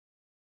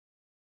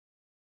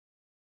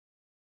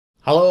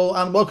Hello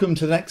and welcome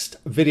to the next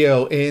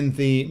video in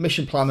the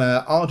Mission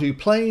Planner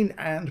ArduPlane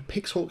and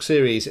PixHawk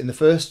series. In the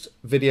first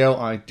video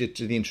I did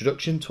the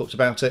introduction, talked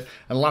about it,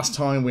 and last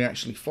time we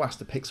actually flashed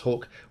the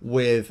PixHawk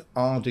with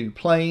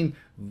ArduPlane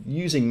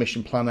using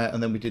Mission Planner,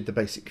 and then we did the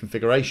basic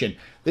configuration.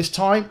 This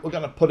time we're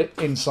going to put it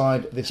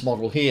inside this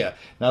model here.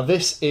 Now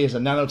this is a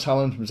Nano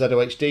Talon from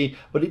ZOHD,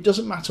 but it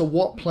doesn't matter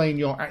what plane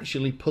you're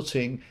actually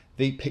putting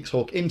the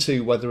PixHawk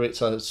into, whether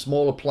it's a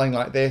smaller plane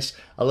like this,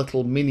 a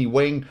little mini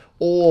wing,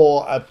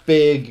 or a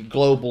big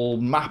global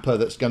mapper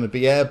that's going to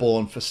be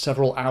airborne for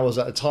several hours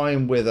at a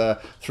time with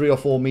a 3 or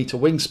 4 meter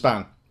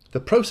wingspan. The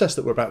process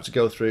that we're about to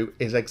go through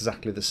is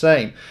exactly the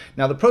same.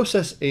 Now the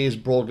process is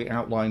broadly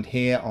outlined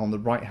here on the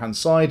right hand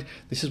side.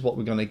 This is what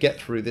we're going to get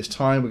through this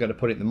time. We're going to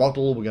put it in the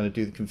model, we're going to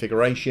do the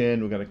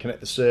configuration, we're going to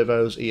connect the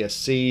servos,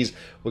 ESCs,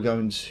 we're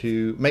going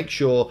to make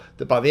sure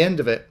that by the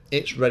end of it,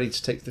 it's ready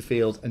to take to the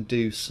field and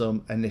do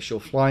some initial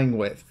flying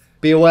with.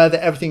 Be aware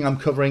that everything I'm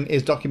covering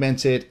is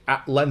documented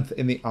at length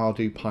in the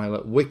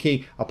ArduPilot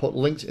wiki. I'll put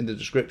links in the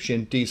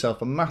description. Do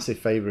yourself a massive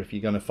favour if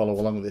you're going to follow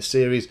along with this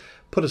series.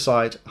 Put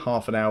aside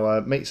half an hour,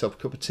 make yourself a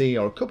cup of tea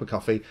or a cup of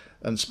coffee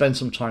and spend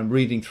some time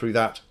reading through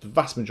that. The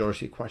vast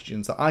majority of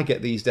questions that I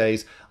get these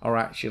days are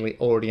actually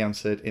already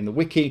answered in the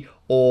wiki,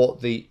 or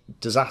the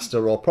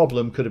disaster or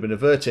problem could have been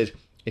averted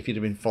if you'd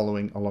have been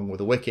following along with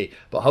the wiki.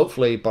 But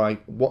hopefully by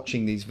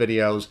watching these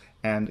videos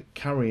and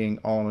carrying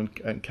on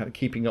and kind of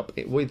keeping up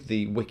with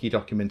the wiki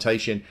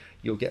documentation,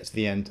 you'll get to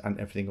the end and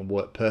everything will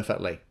work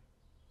perfectly.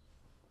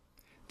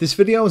 This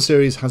video and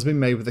series has been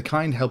made with the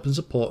kind help and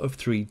support of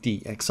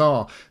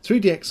 3DXR.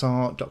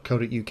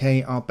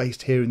 3DXR.co.uk are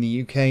based here in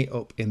the UK,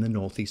 up in the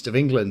northeast of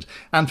England.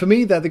 And for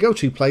me, they're the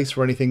go-to place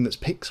for anything that's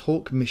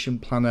PixHawk, Mission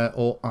Planner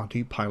or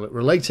ArduPilot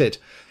related.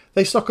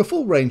 They stock a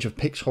full range of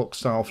PixHawk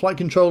style flight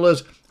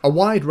controllers, a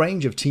wide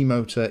range of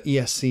T-motor,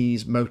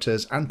 ESCs,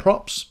 motors and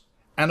props,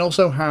 and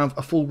also have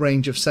a full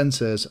range of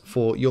sensors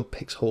for your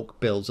PixHawk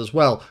builds as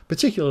well,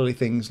 particularly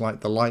things like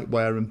the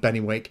Lightwear and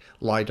Bennywake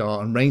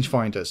LiDAR and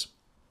rangefinders.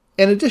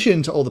 In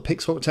addition to all the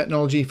PixHawk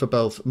technology for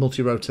both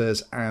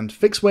multirotors and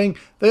fixed wing,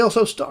 they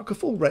also stock a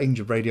full range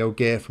of radio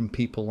gear from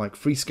people like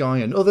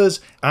FreeSky and others,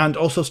 and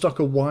also stock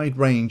a wide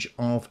range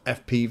of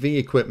FPV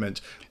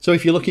equipment. So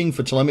if you're looking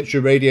for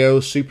telemetry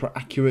radios, super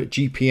accurate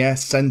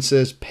GPS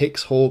sensors,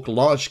 PixHawk,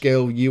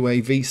 large-scale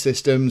UAV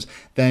systems,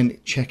 then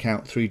check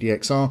out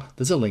 3DXR.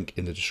 There's a link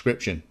in the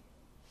description.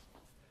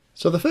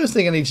 So the first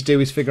thing I need to do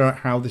is figure out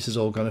how this is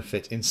all going to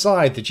fit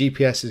inside. The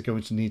GPS is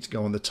going to need to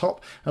go on the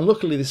top, and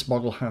luckily this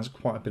model has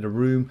quite a bit of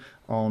room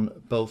on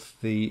both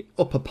the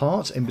upper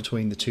part in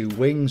between the two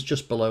wings,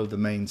 just below the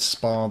main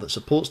spar that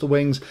supports the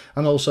wings,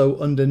 and also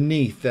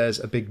underneath there's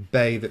a big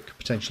bay that could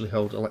potentially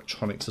hold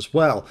electronics as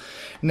well.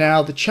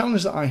 Now the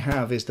challenge that I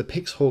have is the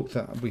PixHawk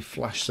that we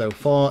flashed so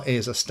far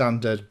is a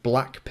standard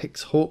black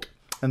PixHawk,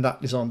 and that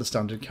is on the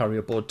standard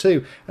carrier board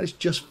too, and it's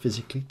just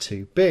physically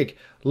too big.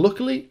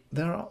 Luckily,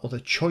 there are other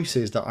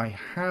choices that I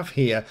have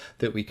here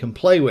that we can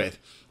play with,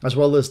 as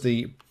well as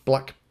the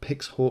black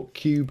PixHawk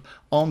cube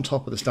on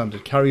top of the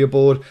standard carrier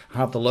board. I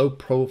have the low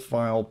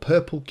profile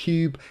purple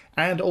cube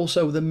and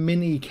also the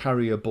mini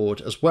carrier board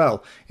as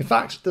well. In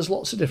fact, there's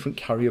lots of different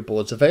carrier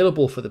boards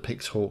available for the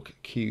PixHawk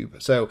cube,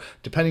 so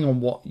depending on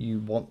what you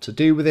want to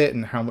do with it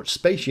and how much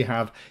space you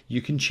have,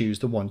 you can choose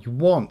the one you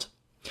want.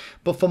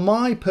 But for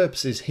my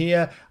purposes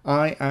here,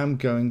 I am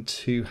going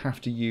to have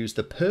to use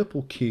the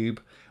purple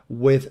cube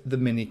with the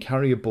mini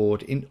carrier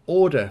board in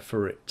order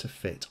for it to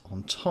fit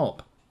on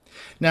top.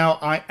 Now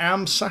I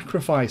am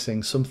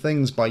sacrificing some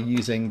things by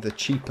using the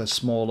cheaper,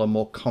 smaller,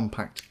 more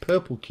compact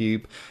purple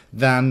cube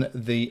than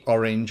the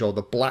orange or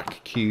the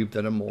black cube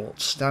that are more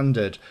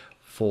standard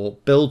for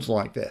builds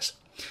like this.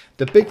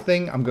 The big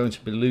thing I'm going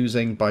to be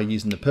losing by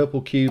using the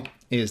purple cube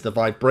is the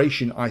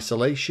vibration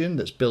isolation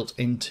that's built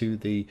into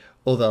the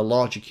other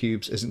larger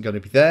cubes isn't going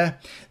to be there.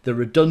 The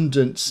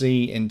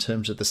redundancy in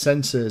terms of the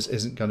sensors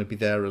isn't going to be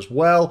there as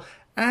well.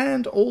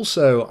 And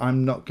also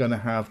I'm not going to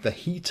have the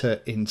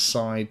heater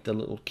inside the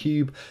little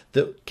cube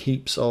that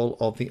keeps all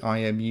of the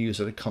IMUs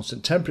at a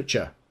constant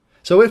temperature.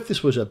 So if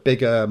this was a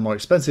bigger, more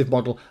expensive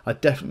model,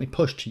 I'd definitely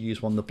push to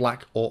use one of the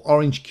black or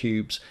orange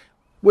cubes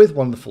with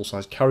one of the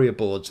full-size carrier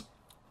boards.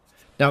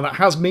 Now that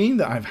has meant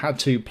that I've had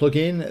to plug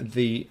in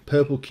the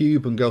purple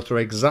cube and go through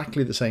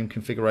exactly the same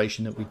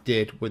configuration that we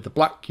did with the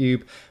black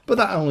cube, but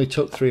that only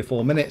took 3 or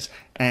 4 minutes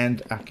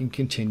and I can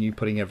continue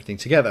putting everything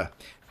together.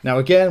 Now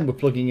again, we're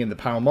plugging in the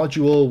power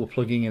module, we're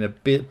plugging in a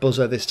bit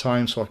buzzer this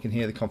time so I can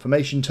hear the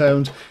confirmation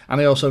tones, and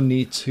I also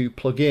need to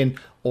plug in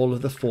all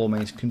of the 4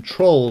 main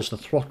controls, the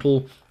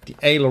throttle, the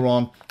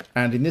aileron,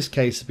 and in this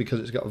case, because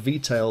it's got a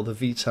V-tail, the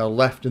V-tail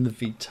left and the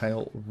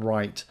V-tail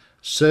right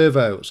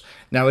servos.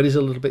 Now it is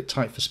a little bit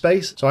tight for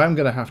space, so I'm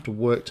going to have to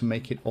work to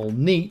make it all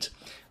neat,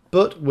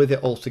 but with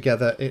it all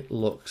together it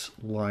looks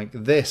like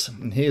this.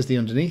 And here's the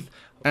underneath,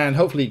 and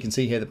hopefully you can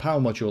see here the power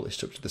module is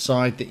stuck to the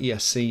side, the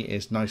ESC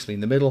is nicely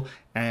in the middle,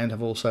 and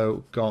I've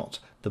also got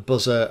the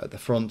buzzer at the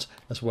front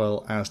as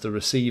well as the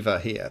receiver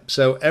here.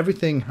 So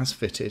everything has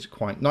fitted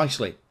quite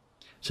nicely.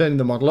 Turning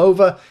the model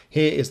over,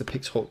 here is the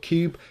PixHawk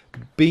cube.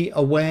 Be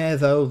aware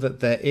though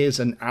that there is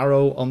an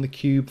arrow on the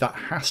cube that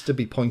has to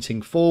be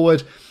pointing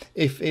forward.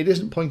 If it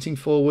isn't pointing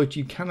forward,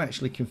 you can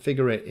actually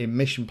configure it in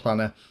Mission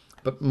Planner,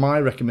 but my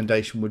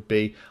recommendation would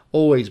be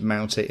always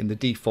mount it in the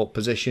default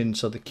position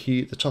so the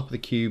top of the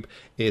cube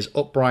is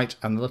upright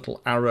and the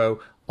little arrow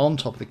on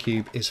top of the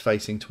cube is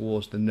facing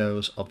towards the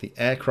nose of the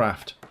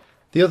aircraft.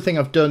 The other thing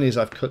I've done is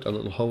I've cut a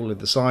little hole in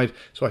the side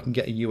so I can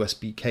get a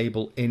USB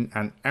cable in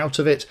and out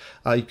of it.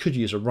 You could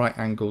use a right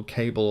angled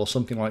cable or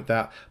something like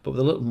that, but with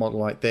a little model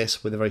like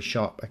this with a very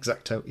sharp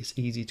X-Acto, it's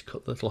easy to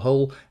cut the little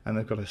hole and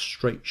I've got a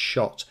straight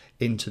shot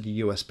into the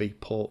USB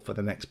port for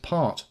the next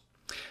part.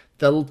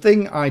 The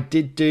thing I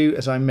did do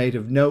is I made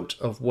a note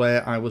of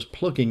where I was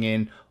plugging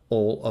in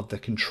all of the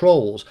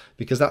controls,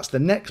 because that's the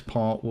next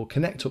part. We'll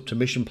connect up to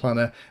Mission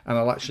Planner and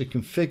I'll actually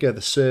configure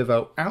the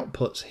servo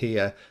outputs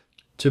here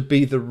to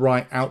be the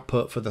right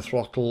output for the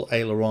throttle,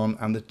 aileron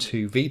and the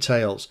two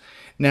V-tails.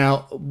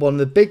 Now, one of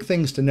the big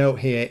things to note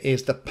here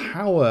is the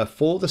power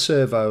for the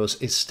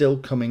servos is still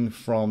coming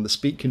from the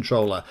speed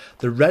controller.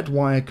 The red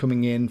wire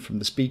coming in from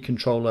the speed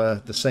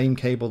controller, the same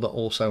cable that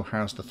also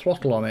has the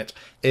throttle on it,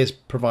 is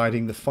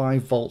providing the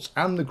 5 volts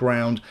and the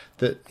ground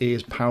that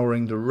is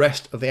powering the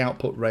rest of the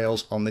output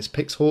rails on this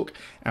PixHawk,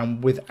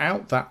 and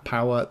without that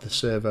power the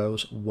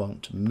servos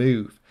won't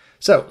move.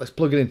 So let's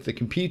plug it into the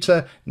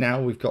computer.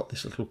 Now we've got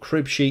this little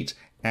crib sheet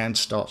and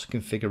start to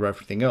configure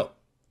everything up.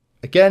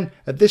 Again,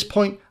 at this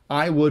point,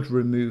 I would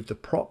remove the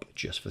prop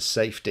just for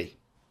safety.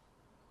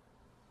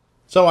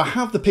 So I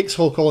have the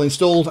PixHawk all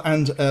installed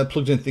and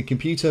plugged into the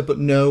computer, but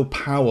no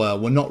power.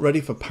 We're not ready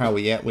for power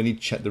yet. We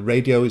need to check the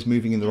radio is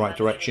moving in the right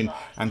direction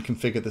and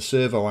configure the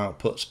servo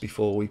outputs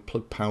before we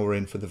plug power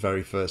in for the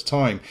very first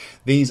time.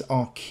 These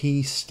are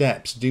key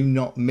steps. Do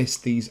not miss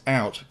these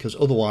out, because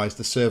otherwise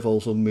the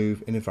servos will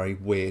move in a very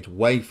weird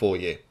way for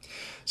you.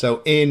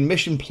 So in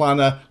Mission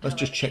Planner, let's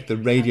just check the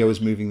radio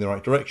is moving in the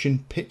right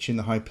direction. Pitch in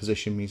the high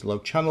position means low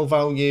channel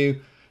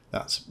value.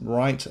 That's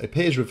right. It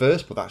appears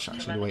reversed, but that's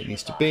actually the way it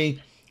needs to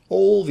be.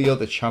 All the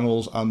other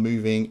channels are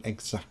moving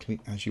exactly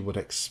as you would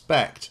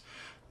expect.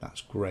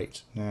 That's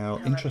great. Now,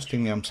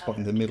 interestingly, I'm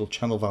spotting the middle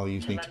channel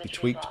values need to be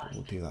tweaked, but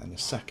we'll do that in a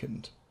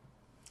second.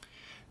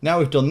 Now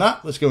we've done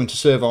that, let's go into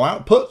servo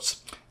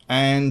outputs,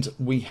 and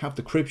we have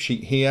the crib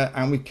sheet here,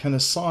 and we can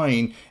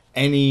assign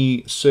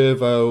any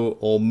servo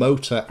or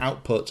motor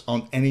output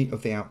on any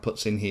of the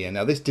outputs in here.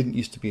 Now, this didn't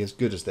used to be as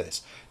good as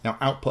this. Now,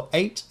 output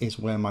 8 is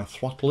where my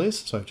throttle is,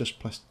 so I've just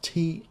pressed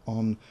T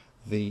on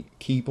the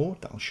keyboard,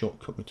 that will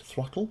shortcut me to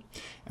throttle,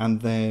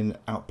 and then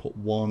output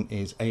 1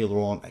 is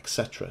aileron,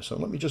 etc. So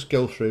let me just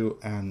go through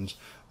and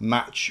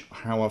match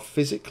how I've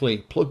physically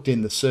plugged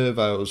in the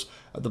servos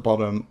at the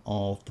bottom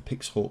of the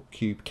PixHawk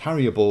Cube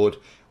carrier board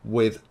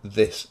with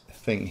this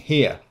thing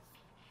here.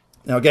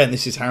 Now again,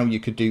 this is how you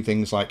could do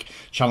things like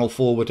channel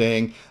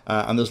forwarding,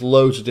 and there's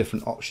loads of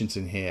different options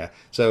in here.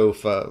 So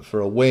for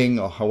a wing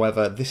or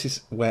however, this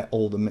is where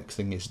all the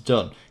mixing is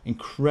done.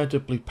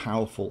 Incredibly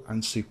powerful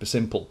and super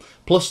simple.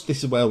 Plus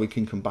this is where we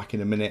can come back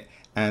in a minute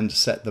and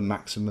set the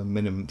maximum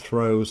minimum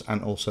throws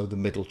and also the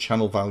middle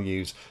channel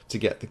values to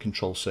get the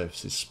control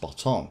surfaces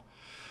spot on.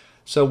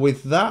 So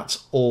with that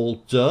all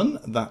done,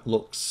 that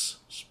looks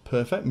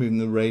perfect. Moving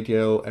the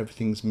radio,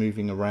 everything's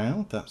moving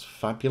around. That's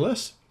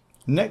fabulous.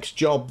 Next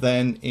job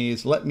then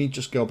is, let me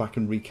just go back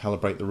and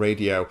recalibrate the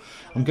radio.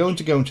 I'm going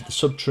to go into the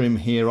subtrim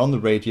here on the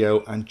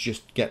radio and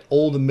just get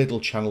all the middle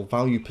channel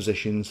value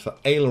positions for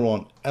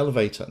aileron,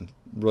 elevator and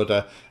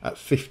rudder at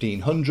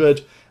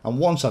 1500, and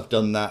once I've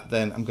done that,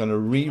 then I'm going to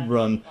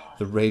rerun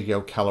the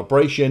radio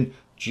calibration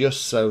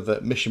just so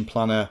that Mission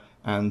Planner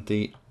and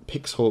the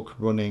PixHawk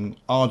running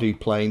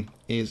ArduPlane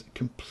is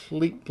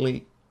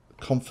completely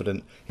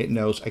confident it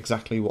knows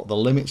exactly what the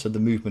limits of the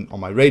movement on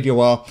my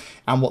radio are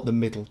and what the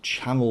middle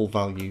channel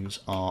values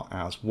are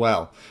as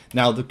well.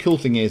 Now the cool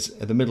thing is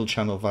the middle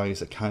channel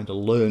values are kind of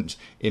learnt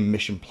in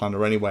Mission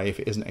Planner anyway if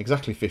it isn't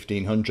exactly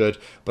 1500,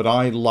 but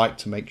I like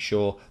to make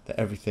sure that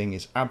everything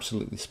is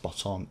absolutely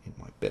spot on in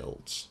my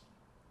builds.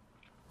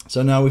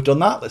 So now we've done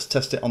that, let's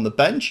test it on the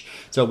bench.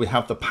 So we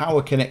have the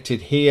power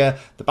connected here,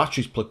 the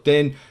battery's plugged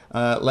in.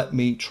 Let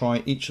me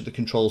try each of the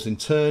controls in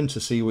turn to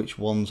see which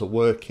ones are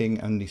working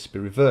and needs to be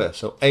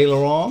reversed. So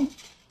aileron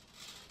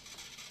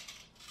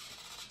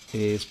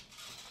is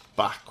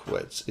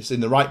backwards. It's in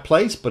the right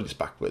place, but it's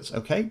backwards.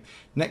 Okay.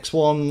 Next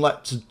one,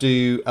 let's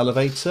do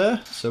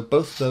elevator. So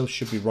both of those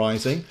should be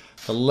rising.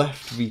 The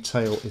left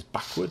V-tail is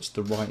backwards,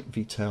 the right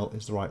V-tail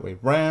is the right way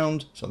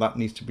round. So that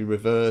needs to be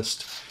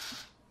reversed.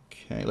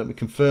 Okay, let me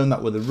confirm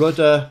that with the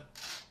rudder.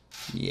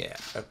 Yeah,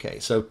 okay,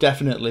 so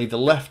definitely the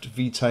left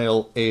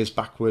V-tail is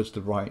backwards,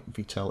 the right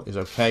V-tail is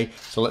okay.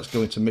 So let's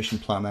go into Mission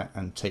Planner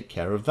and take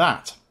care of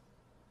that.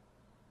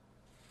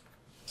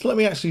 So let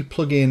me actually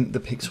plug in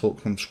the PixHawk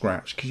from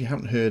scratch because you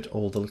haven't heard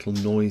all the little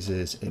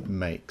noises it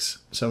makes.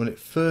 So when it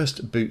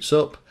first boots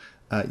up,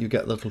 you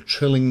get a little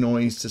trilling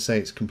noise to say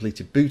it's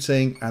completed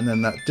booting, and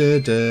then that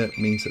dur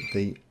means that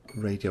the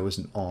radio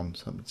isn't on.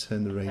 So let me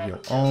turn the radio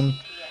on,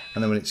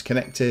 and then when it's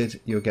connected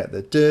you'll get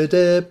the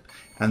dur,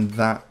 and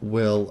that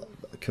will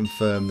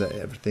confirm that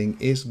everything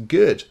is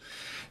good.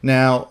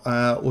 Now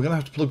we're going to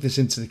have to plug this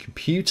into the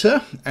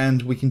computer,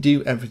 and we can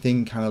do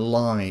everything kind of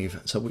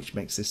live, so which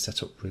makes this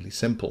setup really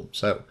simple.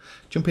 So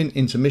jumping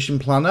into Mission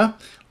Planner,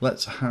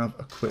 let's have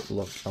a quick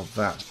look of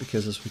that,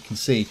 because as we can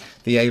see,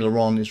 the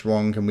aileron is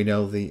wrong and we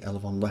know the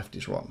aileron left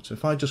is wrong. So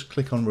if I just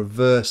click on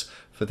reverse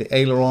for the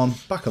aileron,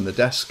 back on the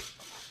desk,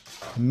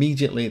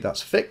 immediately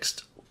that's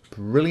fixed.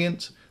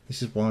 Brilliant.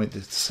 This is why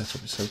the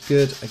setup is so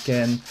good.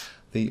 Again,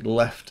 the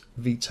left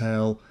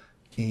V-tail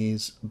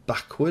is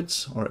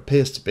backwards, or it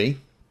appears to be.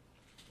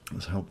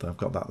 Let's hope that I've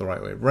got that the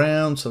right way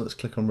around. So let's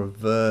click on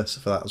reverse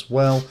for that as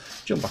well.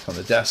 Jump back on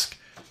the desk.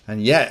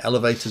 And yeah,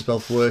 elevator's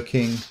both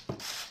working.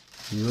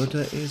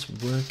 Rudder is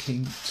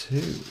working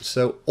too.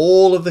 So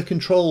all of the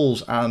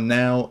controls are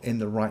now in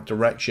the right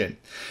direction.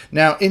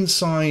 Now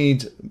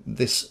inside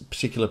this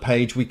particular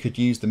page, we could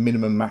use the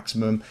minimum,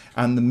 maximum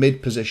and the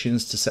mid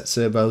positions to set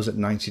servos at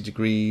 90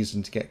 degrees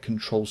and to get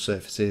control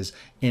surfaces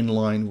in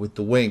line with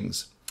the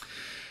wings.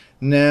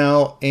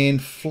 Now in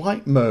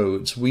flight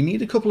modes, we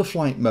need a couple of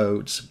flight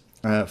modes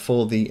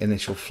for the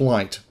initial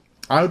flight.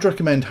 I would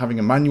recommend having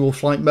a manual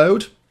flight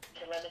mode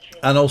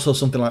and also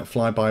something like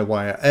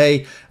fly-by-wire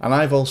A, and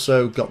I've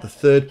also got the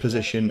third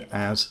position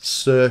as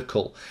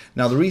circle.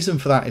 Now the reason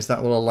for that is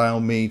that will allow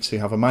me to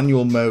have a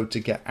manual mode to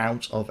get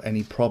out of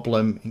any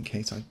problem in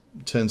case it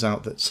turns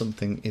out that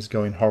something is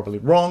going horribly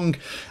wrong,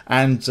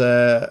 and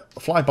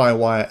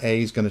fly-by-wire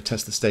A is going to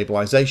test the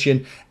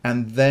stabilization,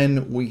 and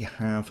then we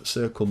have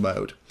circle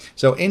mode.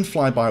 So in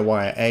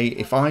fly-by-wire A,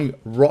 if I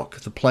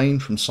rock the plane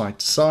from side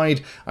to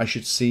side, I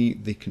should see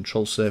the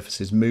control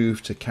surfaces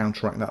move to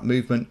counteract that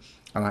movement.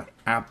 And I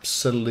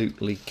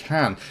absolutely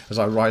can. As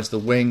I rise the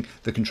wing,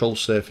 the control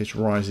surface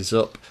rises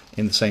up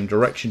in the same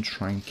direction to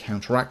try and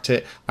counteract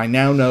it. I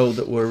now know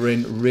that we're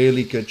in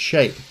really good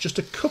shape. Just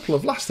a couple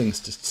of last things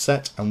to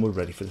set and we're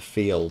ready for the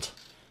field.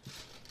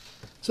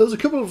 So there's a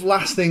couple of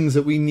last things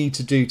that we need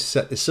to do to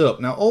set this up.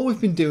 Now all we've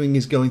been doing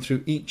is going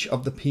through each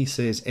of the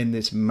pieces in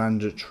this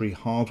mandatory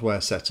hardware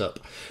setup.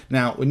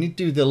 Now we need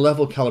to do the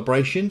level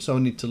calibration, so I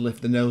need to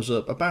lift the nose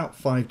up about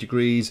 5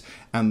 degrees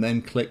and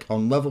then click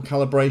on level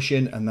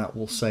calibration, and that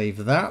will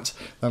save that.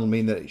 That'll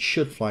mean that it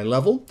should fly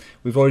level.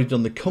 We've already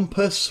done the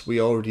compass, we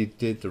already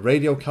did the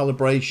radio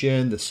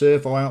calibration, the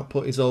servo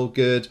output is all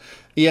good.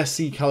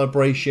 ESC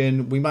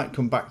calibration, we might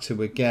come back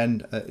to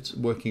again, it's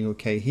working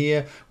okay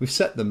here. We've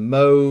set the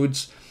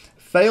modes.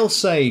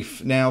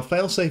 Failsafe, now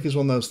failsafe is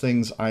one of those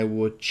things I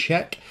would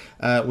check.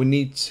 We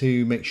need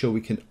to make sure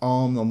we can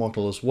arm the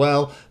model as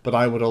well, but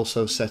I would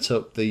also set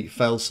up the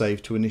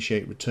failsafe to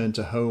initiate return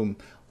to home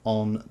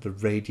on the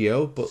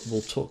radio, but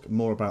we'll talk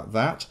more about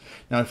that.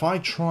 Now if I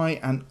try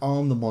and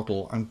arm the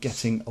model, I'm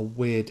getting a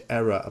weird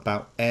error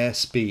about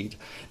airspeed.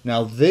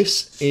 Now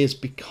this is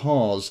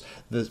because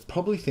it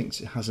probably thinks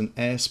it has an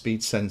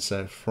airspeed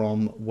sensor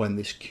from when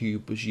this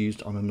cube was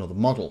used on another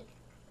model.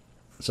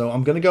 So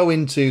I'm going to go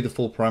into the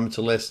full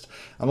parameter list,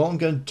 and what I'm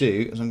going to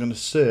do is I'm going to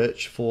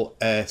search for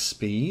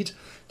airspeed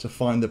to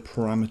find the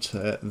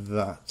parameter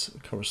that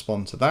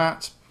corresponds to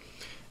that.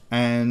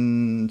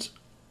 And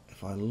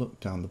if I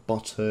look down the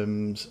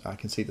bottoms, I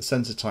can see the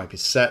sensor type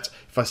is set.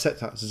 If I set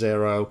that to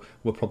 0,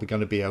 we're probably going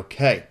to be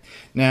okay.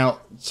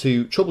 Now,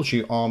 to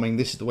troubleshoot arming,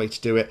 this is the way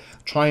to do it.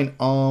 Try and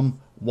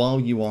arm while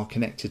you are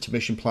connected to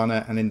Mission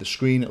Planner, and in the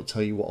screen it'll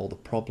tell you what all the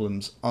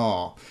problems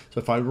are. So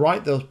if I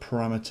write those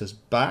parameters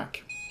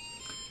back,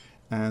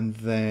 and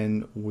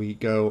then we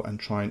go and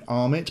try and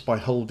arm it by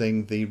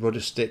holding the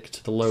rudder stick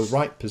to the low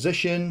right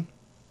position,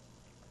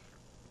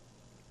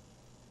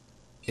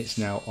 it's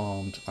now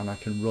armed and I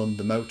can run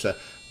the motor.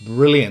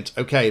 Brilliant.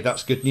 Okay,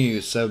 that's good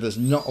news. So there's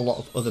not a lot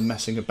of other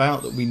messing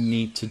about that we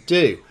need to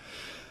do.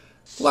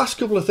 Last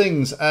couple of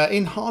things.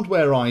 In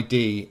Hardware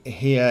ID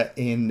here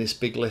in this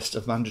big list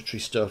of mandatory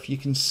stuff, you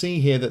can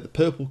see here that the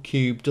purple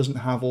cube doesn't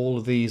have all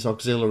of these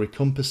auxiliary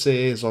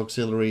compasses,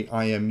 auxiliary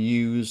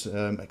IMUs,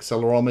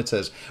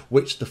 accelerometers,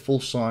 which the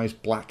full-size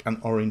black and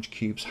orange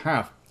cubes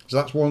have. So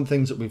that's one of the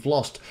things that we've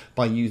lost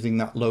by using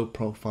that low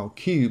profile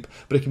cube,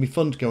 but it can be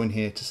fun to go in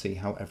here to see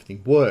how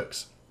everything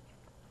works.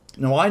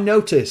 Now I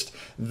noticed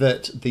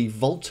that the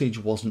voltage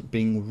wasn't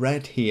being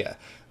read here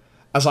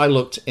as I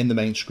looked in the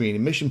main screen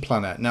in Mission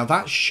Planner. Now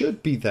that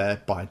should be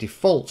there by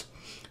default.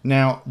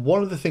 Now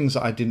one of the things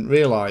that I didn't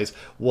realize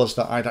was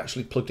that I'd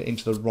actually plugged it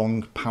into the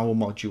wrong power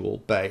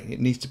module bay. It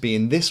needs to be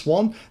in this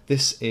one.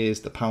 This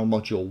is the power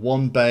module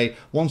 1 bay.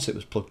 Once it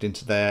was plugged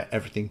into there,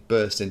 everything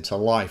burst into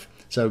life.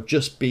 So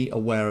just be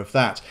aware of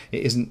that.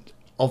 It isn't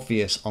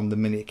obvious on the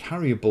mini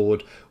carrier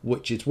board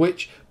which is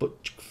which, but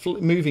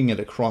moving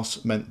it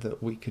across meant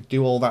that we could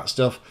do all that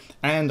stuff,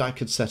 and I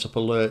could set up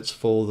alerts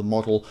for the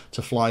model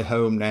to fly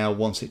home now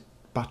once its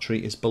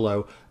battery is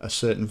below a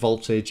certain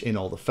voltage in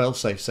all the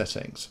failsafe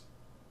settings.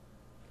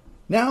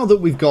 Now that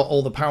we've got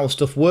all the power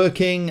stuff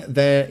working,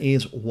 there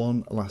is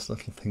one last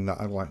little thing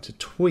that I'd like to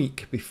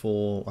tweak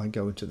before I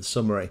go into the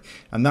summary,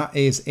 and that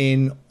is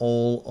in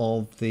all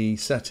of the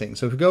settings.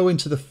 So if we go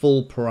into the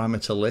full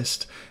parameter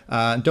list,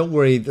 don't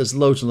worry, there's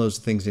loads and loads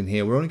of things in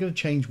here. We're only going to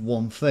change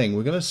one thing.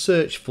 We're going to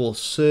search for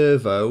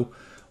servo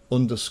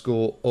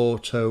underscore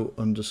auto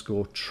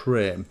underscore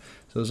trim.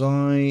 So as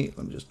let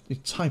me just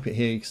type it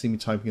here, you can see me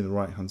typing in the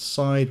right hand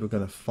side, we're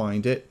going to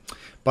find it.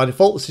 By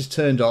default this is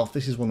turned off.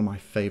 This is one of my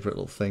favorite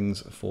little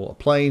things for a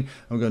plane.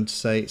 I'm going to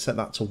say set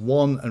that to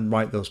 1 and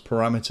write those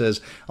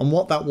parameters, and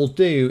what that will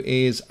do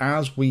is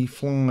as we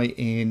fly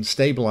in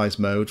stabilized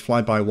mode,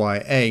 fly by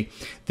wire A,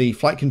 the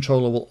flight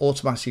controller will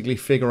automatically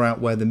figure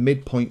out where the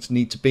midpoints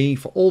need to be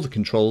for all the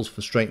controls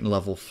for straight and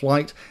level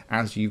flight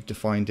as you've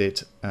defined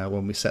it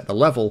when we set the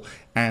level,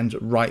 and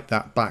write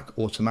that back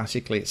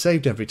automatically. It's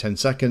saved every 10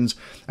 seconds,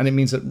 and it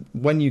means that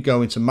when you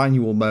go into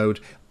manual mode,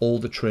 all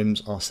the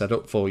trims are set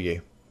up for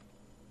you.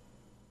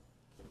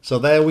 So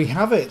there we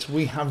have it.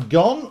 We have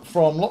gone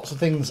from lots of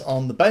things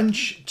on the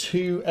bench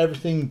to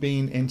everything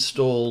being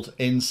installed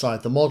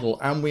inside the model,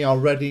 and we are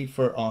ready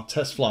for our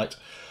test flight.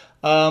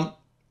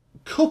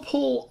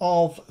 Couple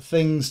of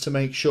things to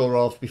make sure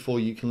of before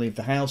you can leave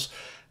the house.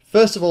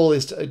 First of all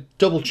is to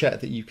double check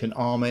that you can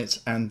arm it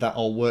and that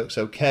all works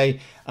okay,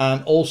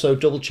 and also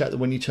double check that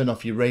when you turn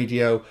off your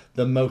radio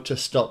the motor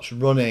stops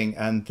running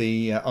and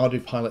the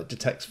ArduPilot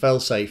detects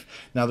failsafe.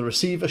 Now the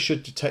receiver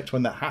should detect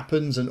when that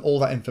happens, and all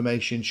that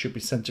information should be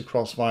sent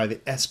across via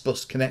the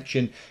S-bus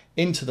connection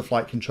into the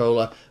flight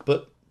controller,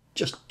 but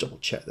just double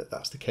check that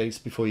that's the case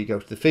before you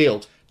go to the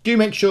field. Do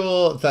make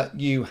sure that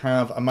you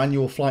have a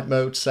manual flight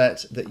mode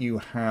set, that you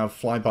have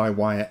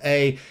fly-by-wire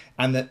A,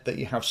 and that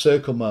you have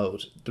circle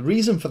mode. The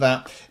reason for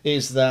that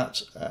is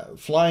that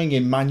flying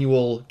in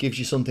manual gives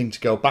you something to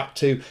go back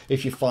to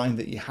if you find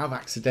that you have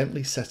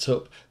accidentally set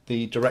up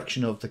the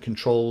direction of the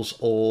controls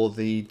or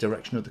the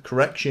direction of the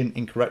correction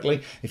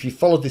incorrectly. If you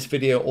followed this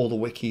video or the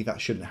wiki,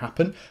 that shouldn't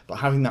happen, but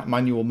having that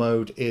manual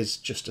mode is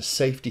just a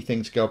safety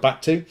thing to go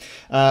back to.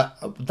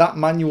 That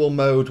manual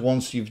mode,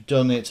 once you've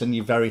done it and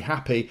you're very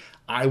happy,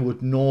 I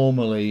would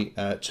normally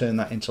turn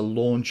that into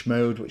launch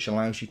mode, which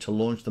allows you to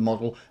launch the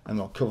model, and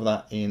I'll cover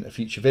that in a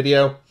future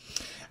video.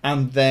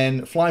 And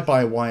then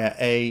fly-by-wire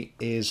A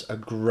is a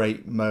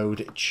great mode.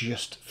 It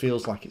just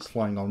feels like it's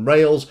flying on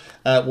rails.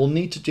 We'll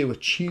need to do a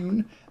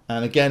tune,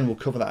 and again we'll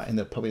cover that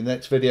in probably the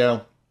next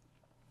video,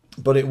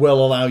 but it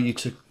will allow you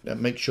to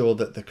make sure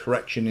that the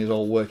correction is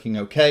all working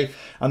okay.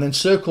 And then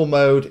circle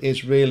mode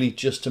is really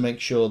just to make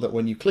sure that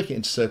when you click it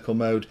into circle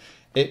mode,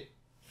 it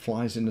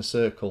flies in a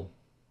circle.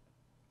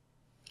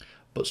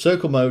 But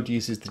circle mode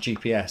uses the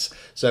GPS,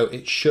 so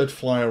it should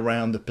fly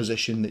around the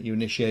position that you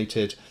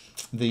initiated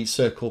the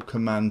circle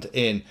command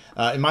in.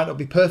 It might not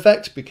be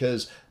perfect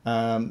because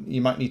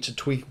you might need to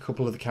tweak a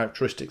couple of the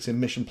characteristics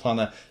in Mission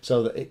Planner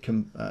so that it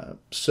can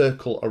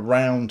circle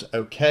around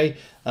okay,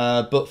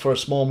 but for a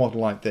small model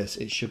like this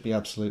it should be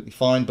absolutely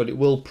fine, but it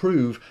will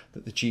prove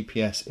that the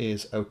GPS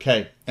is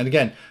okay. And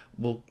again,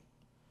 we'll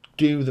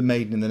do the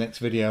maiden in the next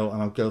video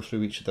and I'll go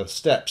through each of those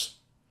steps.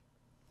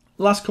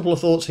 Last couple of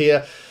thoughts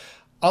here.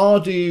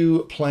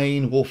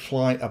 ArduPlane will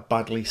fly a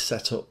badly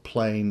set up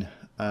plane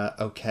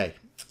okay.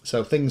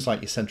 So things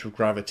like your centre of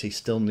gravity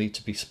still need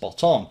to be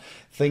spot on.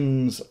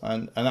 And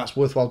that's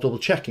worthwhile double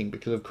checking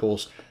because of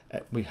course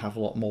we have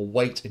a lot more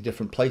weight in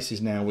different places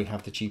now. We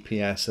have the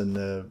GPS and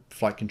the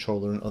flight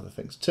controller and other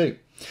things too.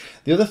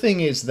 The other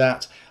thing is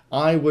that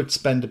I would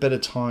spend a bit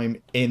of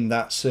time in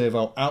that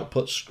servo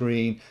output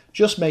screen,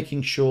 just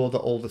making sure that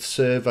all the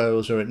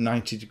servos are at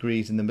 90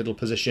 degrees in the middle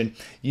position.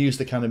 Use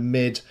the kind of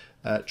mid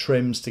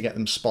trims to get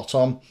them spot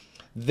on.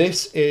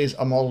 This is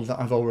a model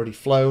that I've already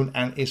flown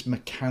and is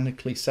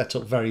mechanically set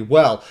up very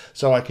well,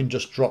 so I can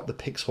just drop the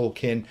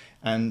PixHawk in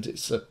and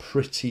it's a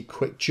pretty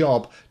quick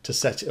job to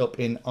set it up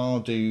in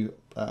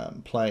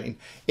ArduPlane.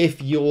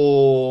 If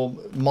your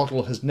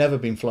model has never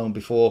been flown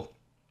before,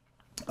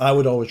 I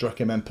would always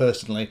recommend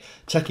personally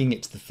taking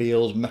it to the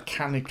field,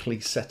 mechanically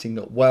setting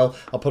up well.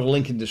 I'll put a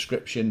link in the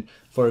description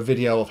for a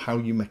video of how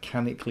you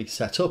mechanically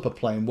set up a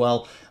plane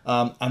well,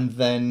 and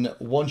then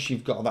once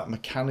you've got that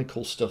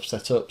mechanical stuff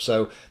set up,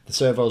 so the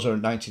servos are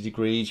at 90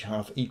 degrees, you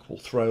have equal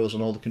throws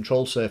on all the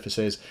control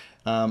surfaces,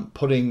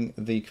 putting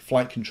the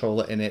flight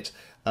controller in it,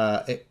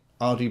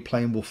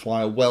 ArduPlane will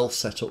fly a well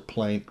set up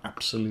plane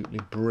absolutely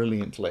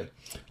brilliantly.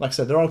 Like I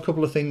said, there are a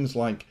couple of things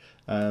like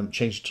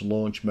changing to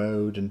launch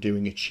mode and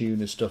doing a tune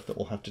and stuff that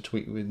we'll have to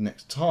tweak with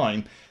next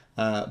time,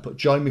 but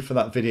join me for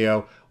that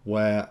video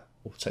where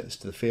we'll take this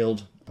to the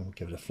field and we'll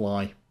give it a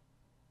fly.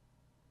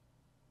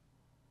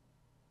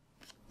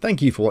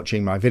 Thank you for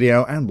watching my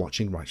video and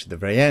watching right to the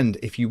very end.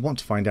 If you want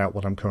to find out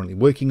what I'm currently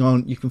working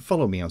on, you can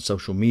follow me on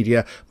social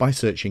media by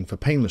searching for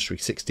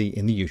Painless360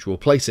 in the usual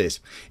places.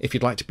 If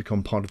you'd like to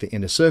become part of the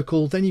inner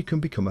circle, then you can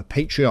become a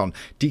Patreon.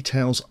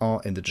 Details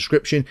are in the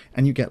description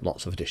and you get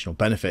lots of additional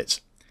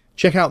benefits.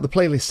 Check out the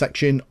playlist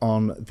section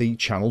on the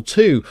channel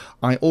too.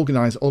 I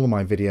organise all of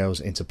my videos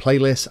into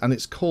playlists, and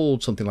it's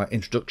called something like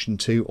Introduction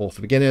to or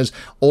for Beginners.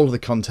 All of the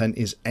content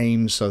is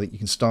aimed so that you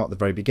can start at the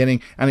very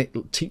beginning, and it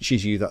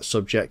teaches you that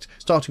subject,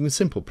 starting with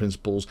simple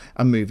principles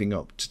and moving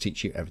up to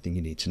teach you everything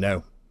you need to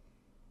know.